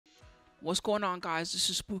What's going on, guys?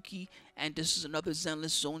 This is Spooky, and this is another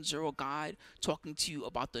Zenless Zone Zero guide talking to you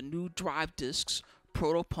about the new drive discs,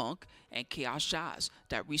 Proto and Chaos Jazz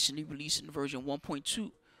that recently released in version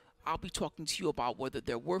 1.2. I'll be talking to you about whether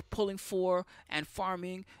they're worth pulling for and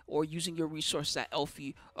farming or using your resources at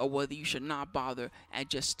Elfie, or whether you should not bother and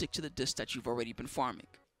just stick to the discs that you've already been farming.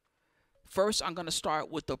 First, I'm going to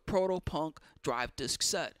start with the Proto drive disc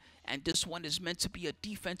set, and this one is meant to be a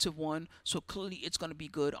defensive one, so clearly it's going to be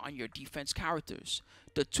good on your defense characters.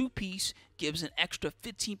 The 2-piece gives an extra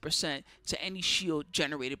 15% to any shield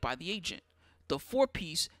generated by the agent. The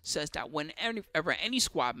 4-piece says that whenever any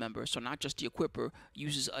squad member, so not just the equipper,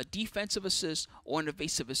 uses a defensive assist or an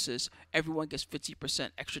evasive assist, everyone gets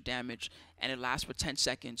 50% extra damage, and it lasts for 10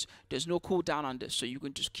 seconds. There's no cooldown on this, so you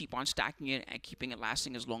can just keep on stacking it and keeping it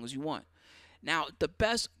lasting as long as you want. Now, the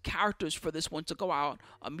best characters for this one to go out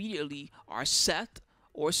immediately are Seth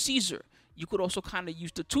or Caesar. You could also kind of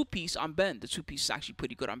use the 2-piece on Ben. The 2-piece is actually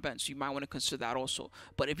pretty good on Ben, so you might want to consider that also.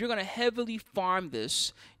 But if you're going to heavily farm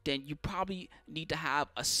this, then you probably need to have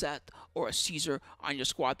a Seth or a Caesar on your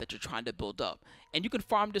squad that you're trying to build up. And you can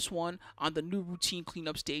farm this one on the new routine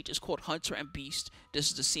cleanup stage. It's called Hunter and Beast.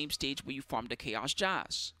 This is the same stage where you farm the Chaos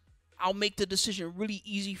Jazz. I'll make the decision really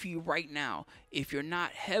easy for you right now. If you're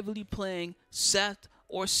not heavily playing Seth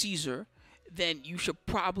or Caesar, then you should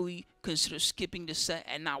probably consider skipping the set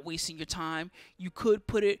and not wasting your time. You could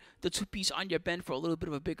put the 2-piece on your Ben for a little bit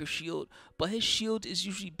of a bigger shield, but his shield is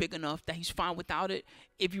usually big enough that he's fine without it.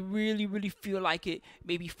 If you really feel like it,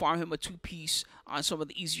 maybe farm him a 2-piece on some of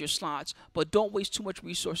the easier slots, but don't waste too much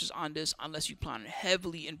resources on this unless you plan on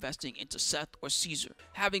heavily investing into Seth or Caesar.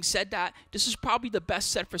 Having said that, this is probably the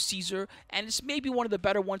best set for Caesar, and it's maybe one of the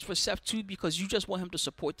better ones for Seth too, because you just want him to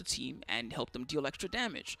support the team and help them deal extra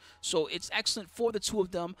damage. So it's excellent for the two of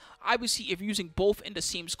them. Obviously, if you're using both in the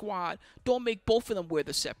same squad, don't make both of them wear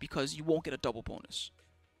the set because you won't get a double bonus.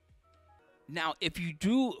 Now, if you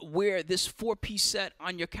do wear this 4-piece set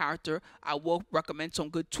on your character, I will recommend some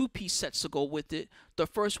good 2-piece sets to go with it. The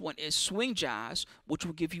first one is Swing Jazz, which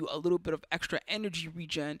will give you a little bit of extra energy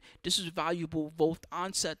regen. This is valuable both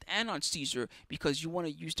on Seth and on Caesar because you want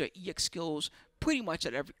to use their EX skills pretty much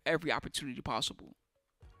at every opportunity possible.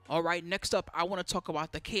 Alright, next up I want to talk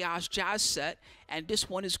about the Chaos Jazz set, and this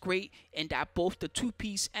one is great in that both the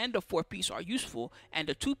 2-piece and the 4-piece are useful, and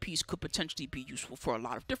the 2-piece could potentially be useful for a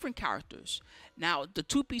lot of different characters. Now, the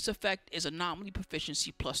 2-piece effect is anomaly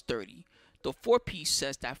proficiency plus 30. The 4-piece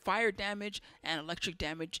says that fire damage and electric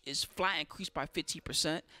damage is flat increased by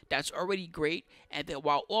 15%. That's already great, and that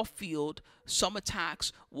while off-field, some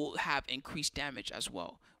attacks will have increased damage as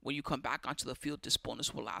well. When you come back onto the field, this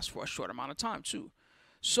bonus will last for a short amount of time too.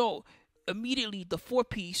 So, immediately, the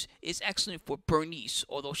 4-piece is excellent for BURNICE,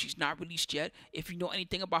 although she's not released yet. If you know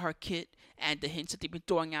anything about her kit and the hints that they've been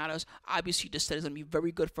throwing at us, obviously this set is going to be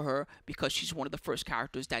very good for her because she's one of the first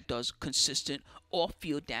characters that does consistent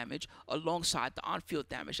off-field damage alongside the on-field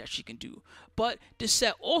damage that she can do. But this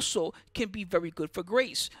set also can be very good for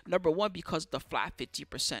Grace. Number one, because of the flat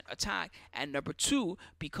 50% attack, and number two,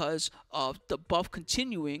 because of the buff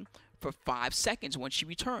continuing for 5 seconds when she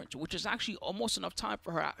returns, which is actually almost enough time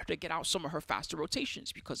for her to get out some of her faster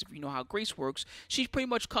rotations, because if you know how Grace works, she pretty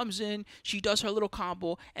much comes in, she does her little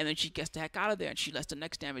combo, and then she gets the heck out of there and she lets the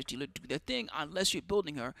next damage dealer do their thing, unless you're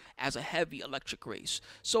building her as a heavy electric Grace.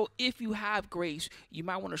 So if you have Grace, you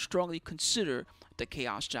might want to strongly consider the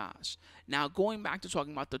Chaos Jazz. Now, going back to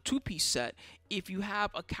talking about the 2-piece set, if you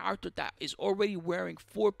have a character that is already wearing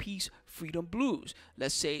 4-piece Freedom Blues,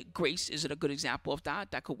 let's say Grace is a good example of that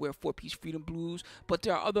could wear 4-piece Freedom Blues, but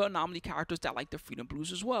there are other anomaly characters that like the Freedom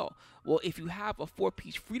Blues as well. Well, if you have a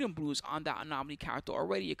 4-piece Freedom Blues on that anomaly character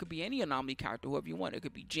already, it could be any anomaly character, whoever you want. It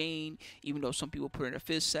could be Jane, even though some people put in a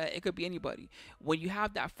 5th set. It could be anybody. When you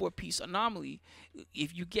have that 4-piece anomaly,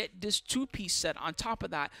 if you get this 2-piece set on top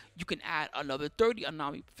of that, you can add another 30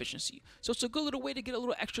 anomaly proficiency. So it's a good little way to get a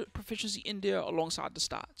little extra proficiency in there alongside the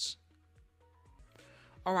stats.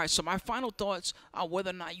 Alright, so my final thoughts on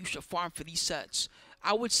whether or not you should farm for these sets.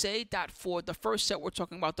 I would say that for the first set we're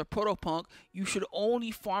talking about, the Proto you should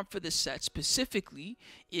only farm for this set specifically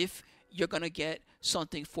if you're going to get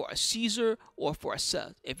something for a Caesar or for a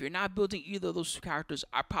Seth. If you're not building either of those two characters,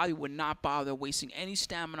 I probably would not bother wasting any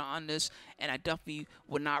stamina on this, and I definitely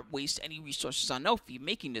would not waste any resources on Elfie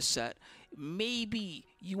making this set. Maybe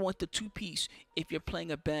you want the 2-piece if you're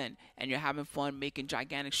playing a Ben and you're having fun making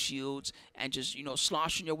gigantic shields and just, you know,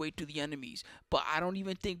 sloshing your way through the enemies. But I don't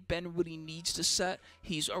even think Ben really needs the set.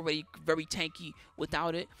 He's already very tanky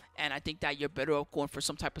without it, and I think that you're better off going for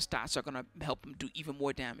some type of stats that are going to help him do even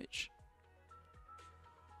more damage.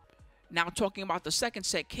 Now talking about the second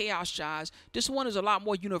set, Chaos Jazz, this one is a lot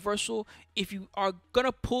more universal. If you are going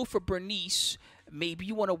to pull for Bernice, maybe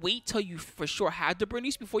you want to wait till you for sure have the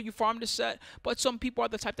Bernice before you farm the set. But some people are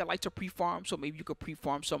the type that like to pre-farm, so maybe you could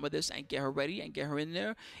pre-farm some of this and get her ready and get her in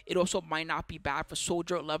there. It also might not be bad for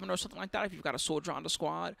Soldier 11 or something like that if you've got a Soldier on the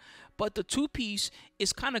squad. But the 2-piece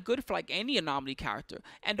is kind of good for like any anomaly character.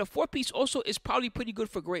 And the 4-piece also is probably pretty good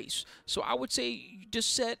for Grace. So I would say this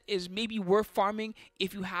set is maybe worth farming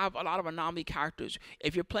if you have a lot of anomaly characters.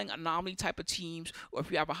 If you're playing anomaly type of teams, or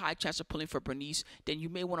if you have a high chance of pulling for Bernice, then you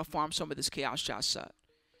may want to farm some of this Chaos Jazz set.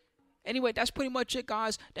 Anyway, that's pretty much it,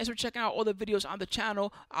 guys. Thanks for checking out all the videos on the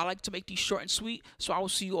channel. I like to make these short and sweet, so I will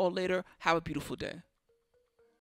see you all later. Have a beautiful day.